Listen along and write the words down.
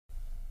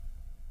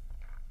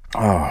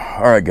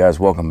All right,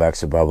 guys, welcome back.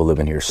 Survival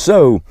Living here.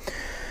 So,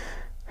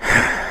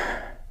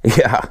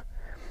 yeah,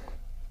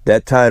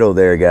 that title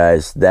there,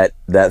 guys, that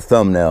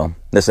thumbnail,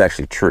 that's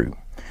actually true.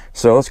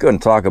 So let's go ahead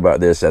and talk about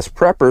this. As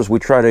preppers, we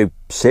try to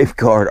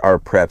safeguard our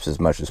preps as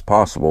much as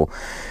possible.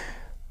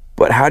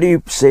 But how do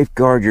you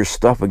safeguard your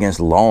stuff against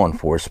law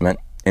enforcement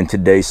in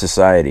today's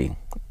society?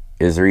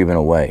 Is there even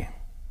a way?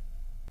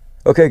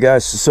 Okay,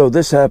 guys, so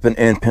this happened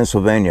in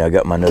Pennsylvania. I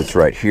got my notes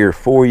right here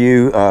for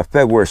you.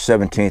 February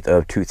 17th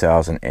of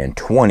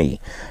 2020.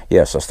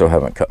 Yes, I still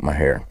haven't cut my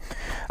hair.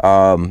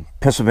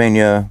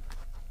 Pennsylvania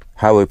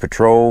Highway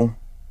Patrol,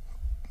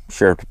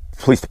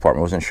 Police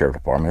Department, wasn't Sheriff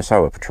Department, it's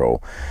Highway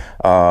Patrol,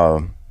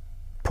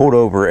 pulled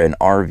over an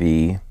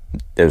RV.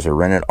 There was a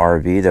rented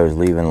RV that was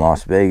leaving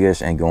Las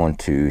Vegas and going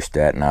to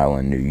Staten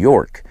Island, New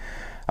York.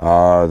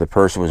 The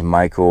person was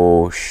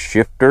Michael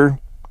Shifter,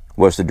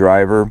 was the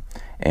driver,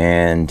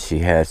 and he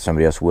had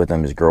somebody else with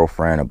him, his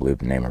girlfriend, I believe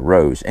the name of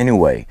Rose.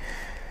 Anyway,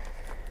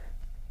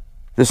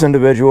 this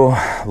individual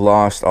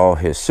lost all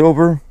his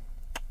silver,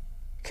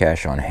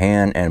 cash on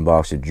hand, and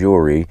box of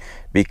jewelry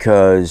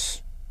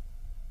because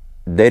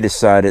they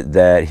decided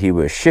that he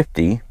was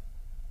Shifty,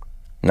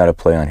 not a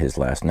play on his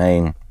last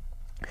name,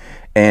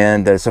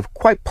 and that it's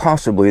quite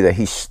possibly that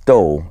he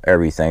stole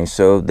everything,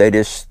 so they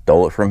just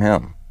stole it from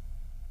him.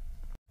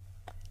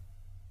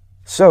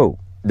 So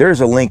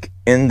there's a link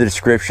in the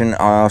description.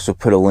 I also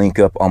put a link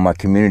up on my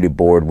community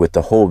board with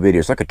the whole video.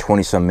 It's like a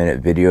 20-some minute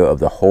video of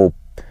the whole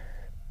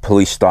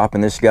police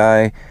stopping this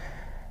guy,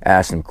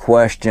 asking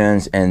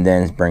questions, and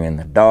then bringing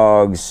the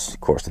dogs. Of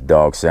course, the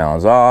dog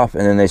sounds off,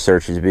 and then they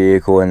search his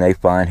vehicle, and they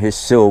find his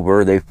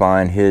silver, they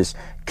find his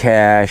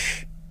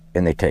cash,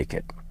 and they take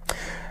it.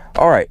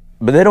 All right,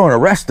 but they don't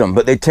arrest him,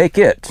 but they take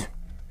it.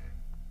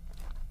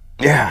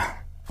 Yeah.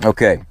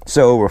 Okay,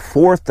 so over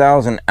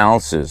 4,000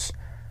 ounces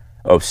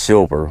of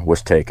silver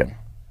was taken,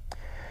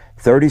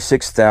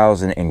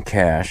 36,000 in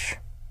cash,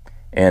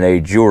 and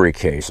a jewelry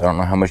case. I don't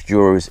know how much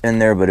jewelry was in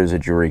there, but it was a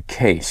jewelry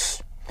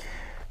case.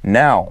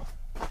 Now,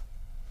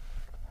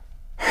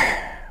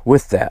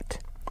 with that,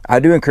 I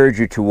do encourage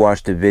you to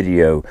watch the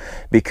video,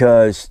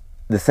 because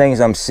the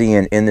things I'm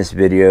seeing in this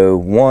video,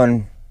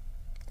 one,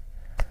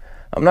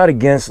 I'm not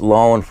against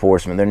law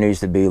enforcement. There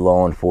needs to be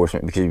law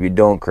enforcement, because if you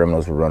don't,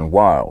 criminals will run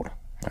wild.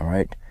 All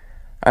right.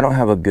 I don't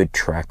have a good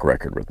track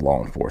record with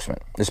law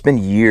enforcement. It's been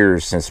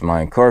years since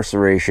my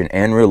incarceration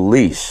and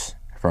release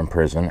from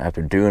prison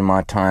after doing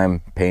my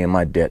time, paying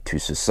my debt to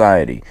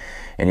society.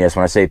 And yes,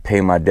 when I say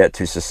pay my debt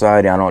to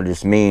society, I don't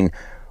just mean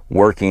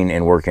working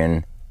in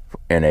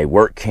a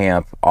work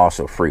camp,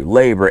 also free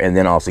labor, and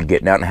then also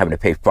getting out and having to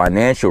pay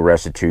financial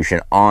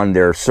restitution on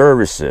their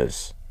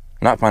services.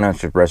 Not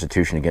financial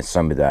restitution against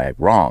somebody that I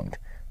wronged.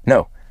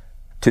 No,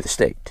 to the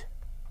state.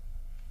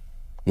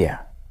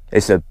 Yeah,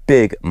 it's a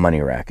big money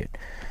racket.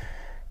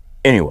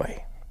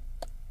 Anyway,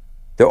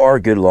 there are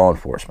good law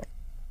enforcement.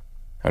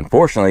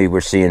 Unfortunately, we're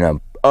seeing an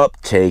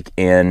uptake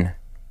in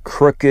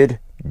crooked,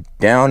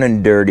 down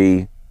and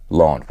dirty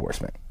law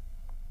enforcement.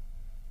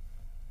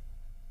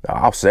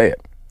 I'll say it.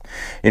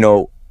 You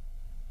know,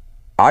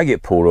 I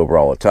get pulled over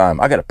all the time.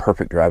 I got a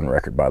perfect driving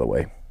record, by the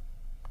way.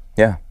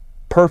 Yeah,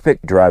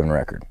 perfect driving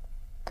record.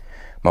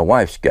 My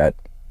wife's got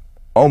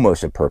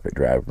almost a perfect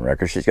driving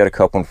record. She's got a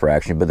couple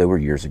infractions, but they were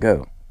years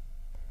ago.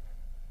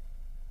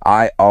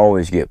 I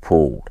always get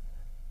pulled.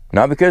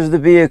 Not because of the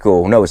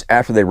vehicle. No, it's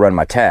after they run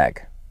my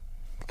tag.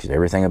 Because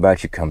everything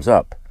about you comes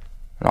up.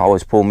 And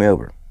always pull me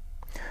over.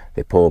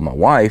 They pulled my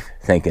wife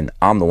thinking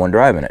I'm the one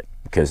driving it,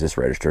 because it's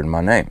registered in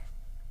my name.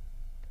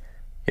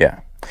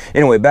 Yeah.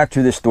 Anyway, back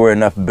to this story.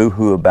 Enough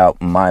boo-hoo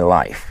about my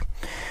life.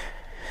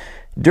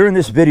 During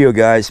this video,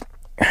 guys,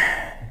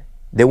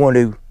 they want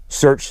to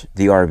search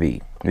the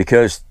RV.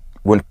 Because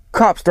when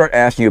cops start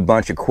asking you a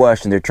bunch of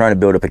questions, they're trying to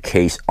build up a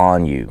case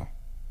on you.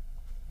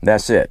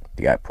 That's it.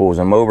 The guy pulls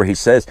him over. He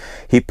says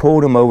he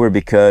pulled him over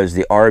because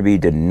the RV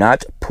did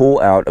not pull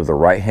out of the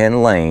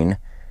right-hand lane,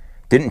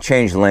 didn't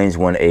change lanes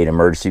when an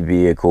emergency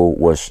vehicle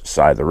was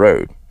side of the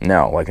road.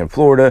 Now, like in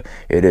Florida,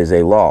 it is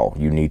a law.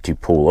 You need to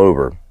pull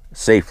over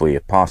safely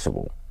if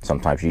possible.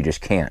 Sometimes you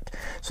just can't.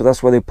 So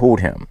that's why they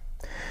pulled him.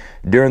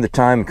 During the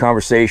time of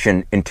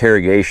conversation,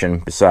 interrogation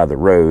beside the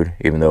road,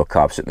 even though a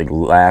cop's sitting there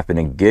laughing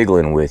and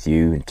giggling with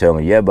you and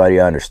telling you, yeah, buddy,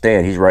 I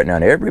understand. He's writing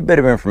down every bit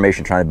of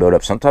information, trying to build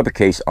up some type of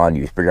case on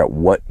you, to figure out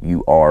what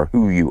you are,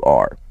 who you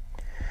are.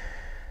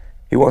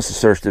 He wants to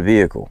search the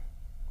vehicle.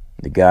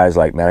 The guy's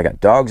like, man, I got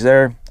dogs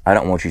there. I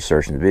don't want you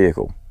searching the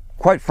vehicle.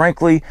 Quite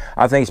frankly,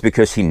 I think it's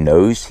because he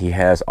knows he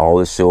has all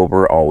his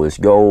silver, all his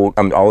gold,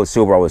 all his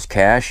silver, all his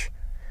cash,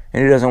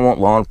 and he doesn't want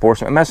law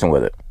enforcement messing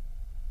with it.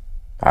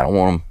 I don't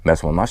want him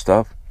messing with my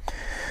stuff.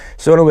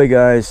 So anyway,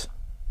 guys,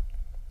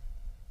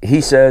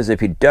 he says if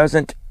he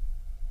doesn't,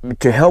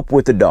 to help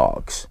with the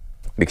dogs,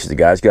 because the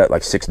guy's got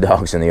like 6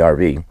 dogs in the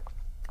RV,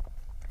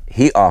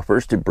 he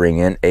offers to bring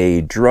in a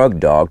drug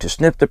dog to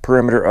sniff the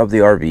perimeter of the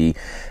RV,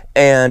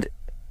 and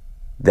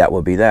that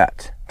will be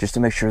that, just to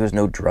make sure there's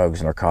no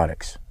drugs,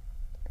 narcotics.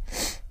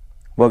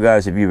 Well,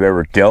 guys, if you've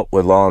ever dealt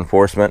with law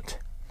enforcement,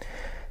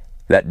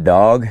 that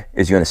dog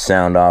is going to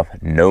sound off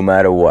no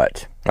matter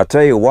what. I'll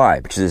tell you why.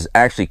 Because there's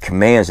actually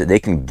commands that they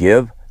can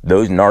give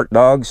those narc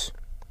dogs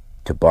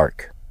to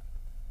bark.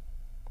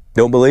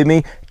 Don't believe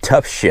me?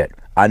 Tough shit.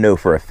 I know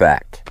for a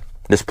fact.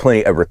 There's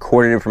plenty of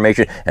recorded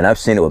information, and I've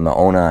seen it with my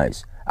own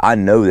eyes. I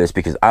know this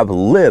because I've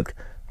lived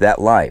that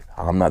life.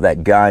 I'm not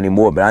that guy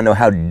anymore, but I know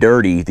how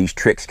dirty these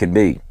tricks can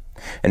be.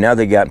 And now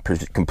they got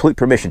complete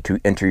permission to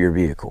enter your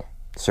vehicle.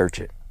 Search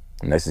it.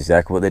 And that's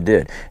exactly what they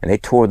did. And they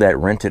tore that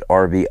rented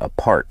RV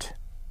apart,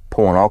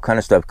 pulling all kind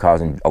of stuff,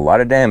 causing a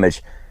lot of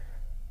damage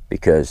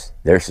because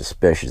they're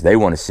suspicious. They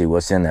want to see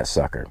what's in that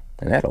sucker.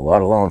 And they had a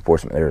lot of law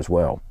enforcement there as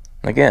well.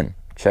 Again,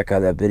 check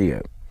out that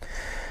video.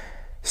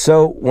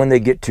 So when they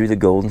get to the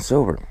gold and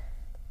silver,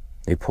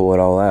 they pull it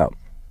all out.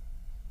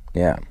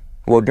 Yeah.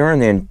 Well, during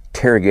the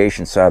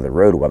interrogation side of the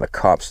road, while the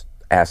cops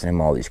asking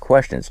him all these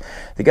questions,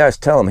 the guys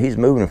tell him he's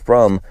moving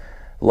from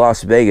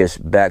Las Vegas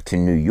back to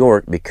New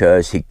York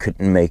because he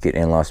couldn't make it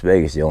in Las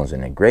Vegas. He owns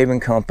an engraving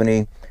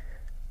company.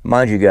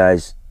 Mind you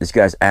guys, this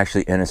guy's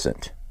actually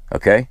innocent,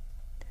 okay?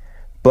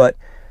 But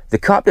the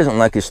cop doesn't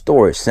like his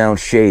story. It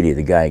sounds shady.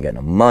 The guy ain't got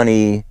no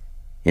money.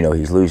 You know,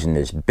 he's losing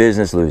his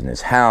business, losing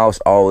his house,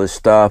 all this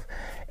stuff.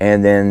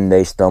 And then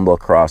they stumble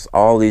across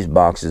all these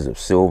boxes of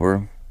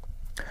silver,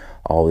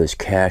 all this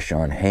cash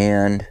on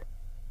hand.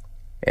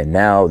 And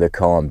now they're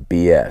calling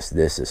BS.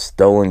 This is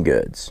stolen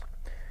goods.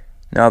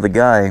 Now the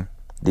guy,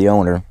 the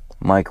owner,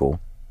 Michael,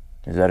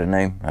 is that a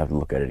name? I have to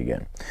look at it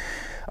again.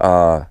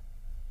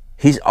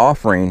 He's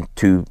offering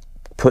to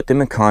put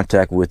them in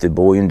contact with the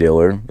bullion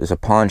dealer. There's a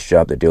pawn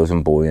shop that deals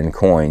in bullion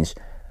coins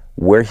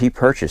where he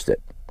purchased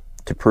it,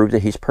 to prove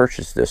that he's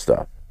purchased this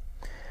stuff.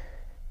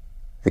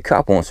 The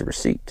cop wants a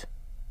receipt.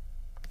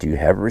 Do you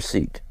have a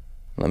receipt?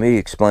 Let me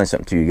explain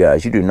something to you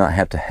guys. You do not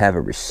have to have a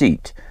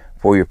receipt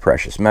for your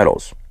precious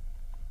metals.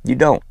 You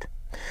don't.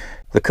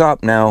 The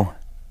cop now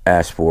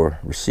asks for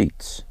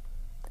receipts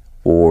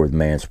for the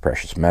man's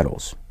precious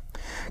metals.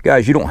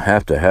 Guys, you don't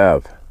have to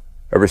have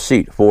a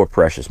receipt for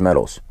precious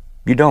metals.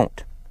 You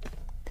don't.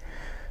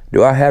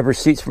 Do I have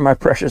receipts for my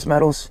precious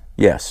metals?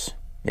 Yes.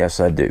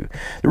 Yes, I do.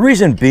 The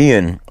reason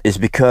being is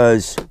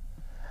because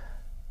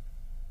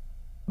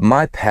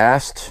my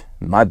past,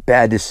 my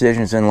bad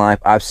decisions in life,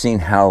 I've seen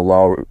how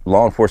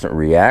law enforcement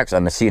reacts.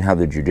 I've seen how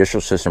the judicial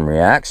system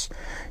reacts.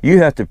 You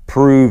have to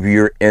prove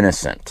you're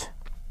innocent,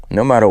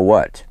 no matter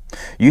what.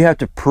 You have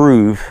to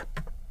prove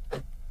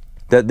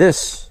that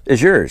this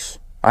is yours.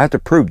 I have to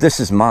prove this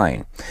is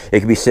mine.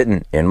 It could be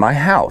sitting in my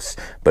house,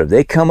 but if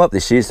they come up, they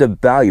see it's a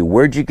value.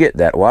 Where'd you get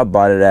that? Well, I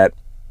bought it at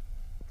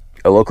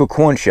a local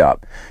coin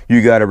shop.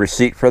 You got a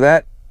receipt for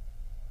that?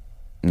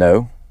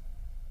 No.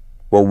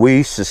 Well,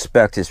 we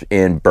suspect it's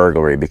in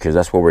burglary because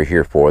that's what we're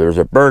here for. There's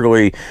a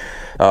burglary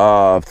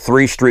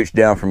 3 streets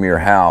down from your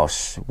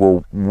house.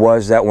 Well,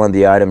 was that one of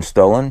the items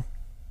stolen?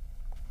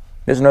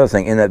 There's another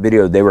thing. In that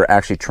video, they were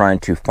actually trying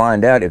to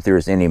find out if there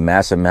was any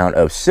massive amount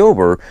of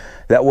silver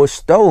that was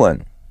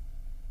stolen.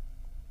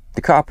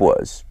 The cop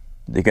was.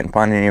 They couldn't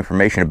find any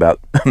information about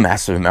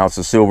massive amounts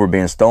of silver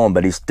being stolen,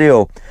 but he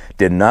still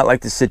did not like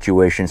the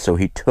situation, so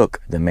he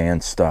took the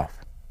man's stuff.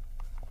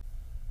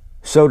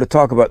 So to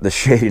talk about the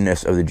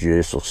shadiness of the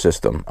judicial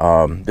system,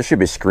 there should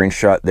be a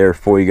screenshot there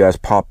for you guys,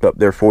 popped up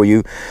there for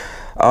you.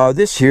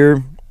 This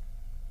here,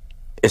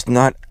 it's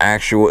not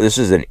actual. This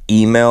is an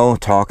email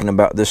talking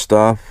about this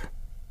stuff.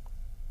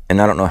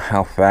 And I don't know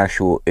how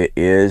factual it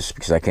is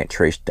because I can't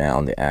trace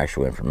down the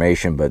actual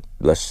information, but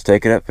let's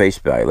take it at face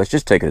value. Let's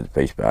just take it at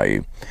face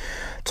value.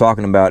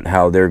 Talking about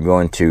how they're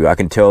going to, I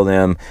can tell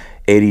them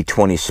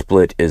 80-20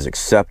 split is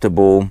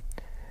acceptable,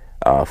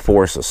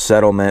 force a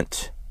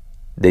settlement.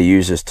 They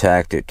use this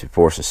tactic to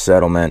force a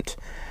settlement.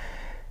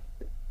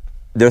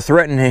 They're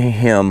threatening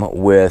him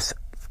with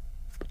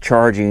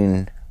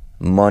charging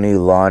money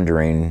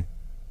laundering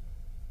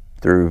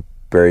through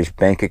various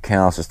bank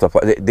accounts and stuff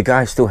like that. The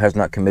guy still has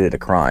not committed a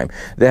crime.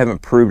 They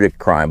haven't proved a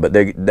crime, but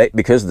they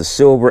because of the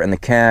silver and the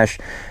cash,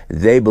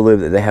 they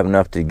believe that they have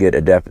enough to get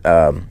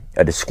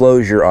a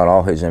disclosure on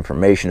all his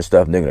information and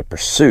stuff, and they're going to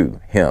pursue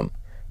him.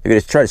 They're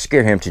going to try to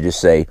scare him to just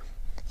say,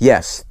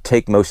 yes,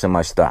 take most of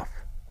my stuff.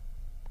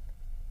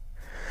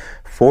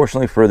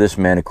 Fortunately for this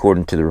man,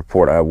 according to the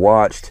report I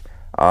watched,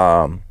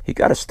 he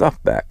got his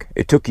stuff back.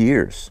 It took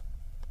years.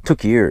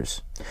 Took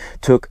years.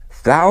 Took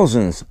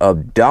thousands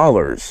of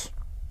dollars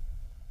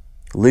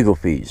legal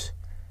fees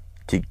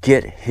to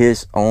get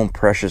his own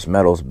precious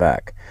metals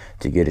back,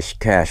 to get his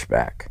cash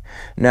back.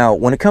 Now,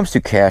 when it comes to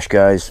cash,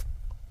 guys,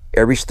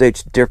 every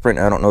state's different.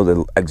 I don't know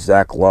the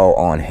exact law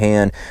on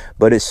hand,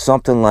 but it's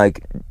something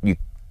like you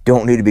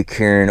don't need to be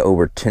carrying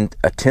over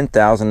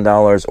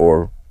 $10,000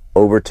 or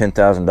over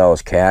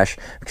 $10,000 cash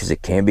because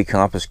it can be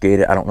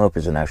confiscated. I don't know if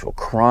it's an actual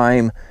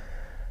crime,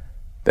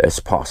 but it's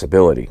a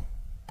possibility.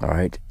 All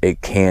right,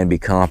 it can be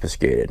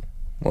confiscated.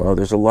 Well,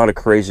 there's a lot of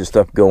crazy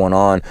stuff going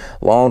on.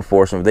 Law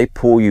enforcement, if they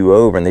pull you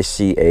over and they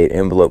see an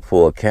envelope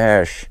full of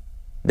cash,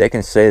 they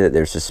can say that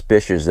they're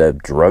suspicious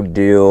of drug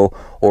deal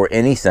or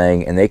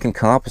anything, and they can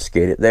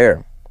confiscate it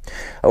there.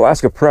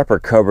 Alaska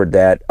Prepper covered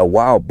that a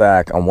while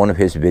back on one of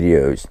his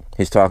videos.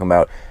 He's talking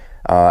about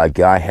A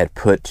guy had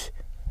put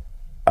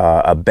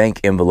a bank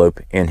envelope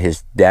in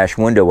his dash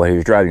window while he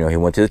was driving. You know, he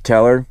went to the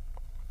teller,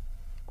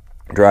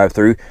 drive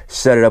through,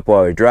 set it up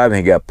while he was driving.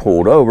 He got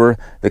pulled over.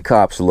 The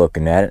cops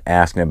looking at it,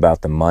 asking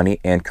about the money,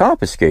 and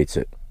confiscates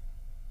it.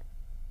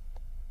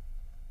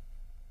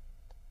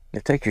 They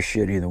take your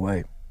shit either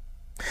way.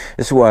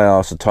 This is why I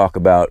also talk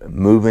about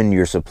moving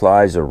your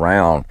supplies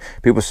around.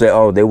 People say,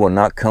 oh, they will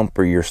not come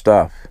for your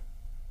stuff.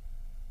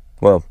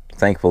 Well,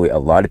 thankfully, a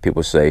lot of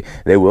people say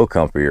they will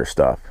come for your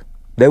stuff.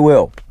 They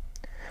will.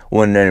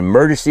 When an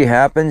emergency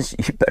happens,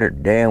 you better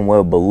damn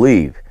well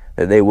believe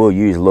that they will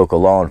use local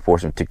law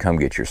enforcement to come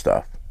get your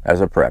stuff.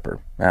 As a prepper,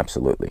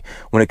 absolutely.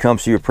 When it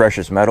comes to your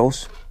precious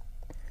metals,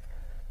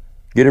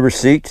 get a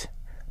receipt.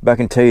 But I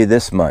can tell you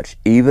this much,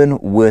 even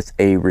with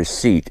a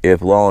receipt,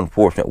 if law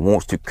enforcement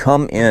wants to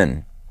come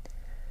in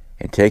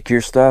and take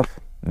your stuff,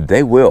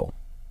 they will.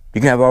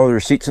 You can have all the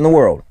receipts in the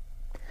world.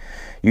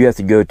 You have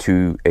to go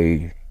to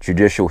a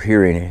judicial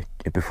hearing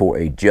before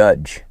a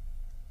judge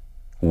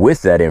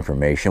with that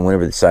information.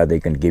 Whenever they decide they're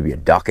going to give you a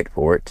docket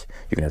for it,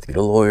 you're going to have to get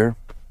a lawyer.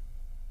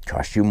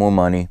 Cost you more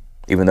money,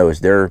 even though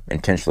it's their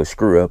intentional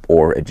screw up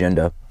or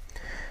agenda.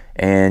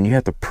 And you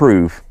have to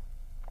prove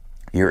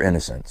your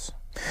innocence.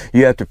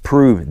 You have to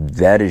prove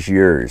that is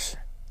yours,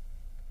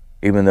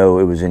 even though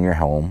it was in your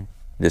home.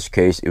 In this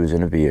case, it was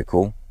in a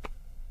vehicle.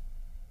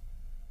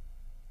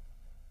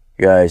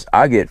 Guys,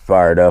 I get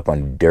fired up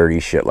on dirty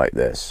shit like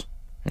this.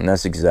 And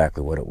that's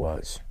exactly what it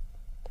was.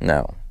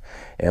 Now,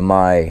 am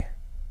I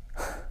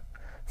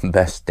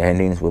best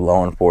standings with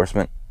law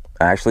enforcement?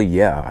 Actually,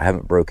 yeah, I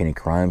haven't broken any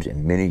crimes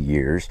in many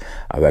years.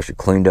 I've actually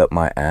cleaned up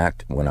my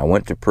act. When I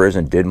went to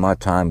prison, did my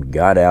time,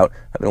 got out,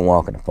 I've been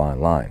walking a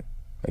fine line.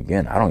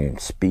 Again, I don't even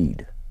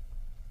speed.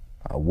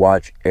 I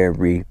watch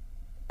every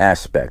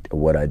aspect of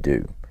what I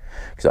do,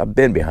 because I've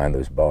been behind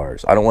those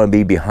bars. I don't want to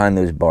be behind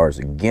those bars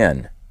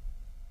again,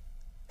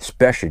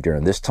 especially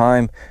during this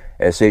time.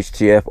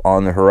 SHTF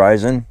on the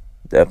horizon?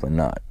 Definitely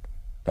not.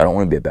 I don't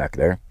want to be back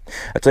there.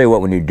 I tell you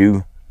what, when you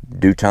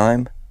do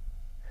time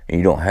and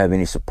you don't have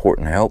any support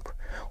and help,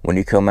 when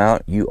you come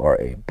out, you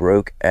are a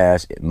broke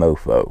ass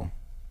mofo.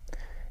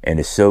 And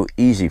it's so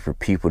easy for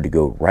people to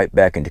go right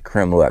back into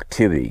criminal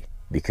activity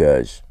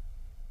because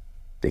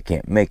they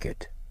can't make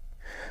it.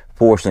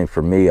 Fortunately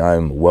for me,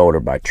 I'm a welder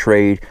by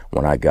trade.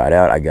 When I got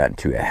out, I got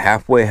into a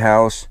halfway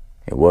house.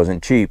 It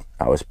wasn't cheap.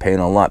 I was paying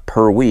a lot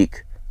per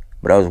week,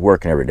 but I was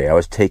working every day. I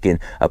was taking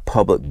a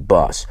public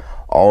bus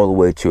all the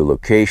way to a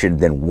location,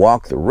 then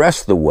walk the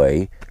rest of the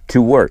way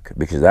to work,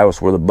 because that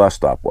was where the bus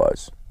stop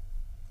was.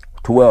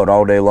 To weld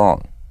all day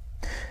long.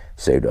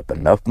 Saved up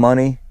enough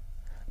money,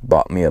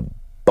 bought me a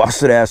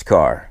busted ass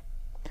car.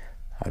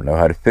 I know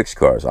how to fix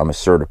cars. I'm a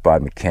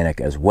certified mechanic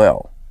as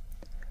well.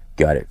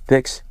 Got it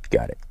fixed,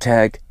 got it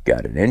tagged,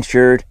 got it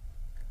insured.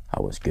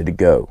 I was good to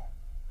go.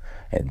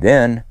 And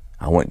then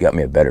I went and got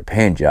me a better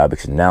paying job,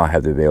 because now I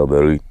have the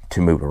availability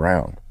to move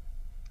around.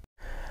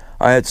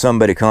 I had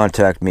somebody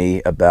contact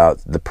me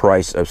about the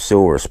price of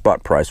silver.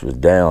 Spot price was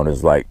down. It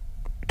was like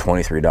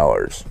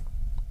 $23.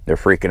 They're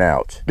freaking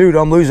out. Dude,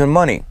 I'm losing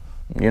money.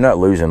 You're not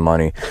losing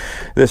money.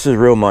 This is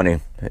real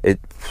money.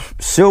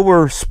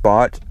 Silver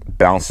spot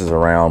bounces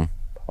around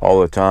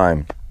all the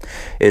time.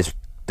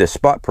 The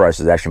spot price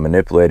is actually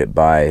manipulated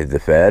by the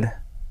Fed,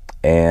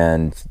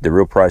 and the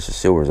real price of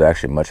silver is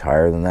actually much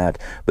higher than that.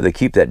 But they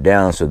keep that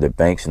down so the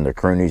banks and their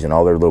cronies and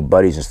all their little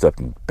buddies and stuff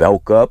can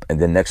bulk up,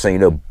 and then next thing you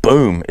know,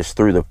 boom, it's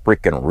through the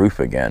freaking roof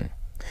again.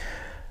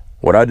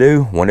 What I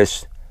do when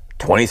it's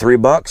 23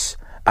 bucks,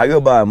 I go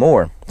buy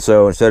more.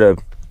 So instead of,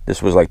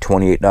 this was like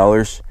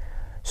 $28,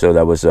 so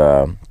that was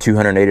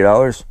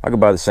 $280. I could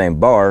buy the same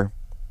bar,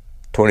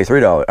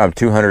 $23. I'm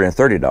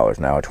 $230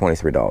 now at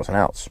 $23 an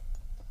ounce.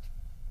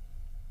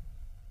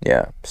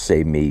 Yeah,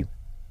 save me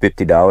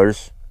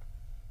 $50.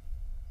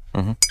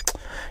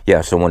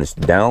 Yeah, so when it's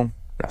down,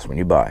 that's when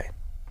you buy.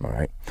 All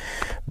right,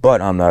 but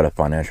I'm not a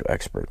financial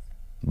expert.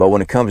 But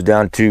when it comes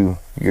down to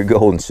your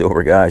gold and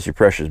silver, guys, your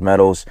precious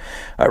metals,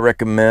 I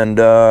recommend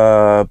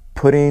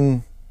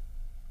putting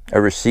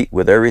a receipt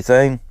with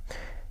everything.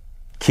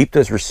 Keep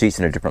those receipts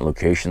in a different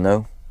location,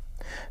 though.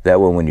 That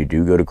way, when you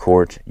do go to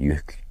court,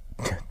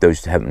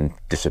 those haven't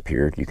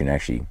disappeared. You can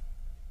actually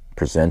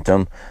present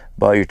them.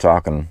 But you're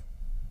talking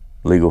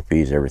legal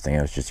fees, everything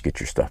else, just to get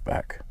your stuff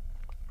back.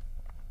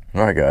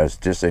 All right, guys,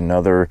 just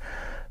another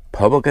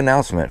public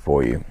announcement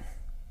for you.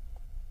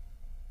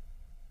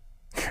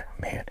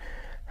 Man,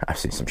 I've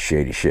seen some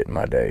shady shit in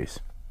my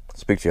days.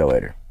 Speak to y'all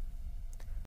later.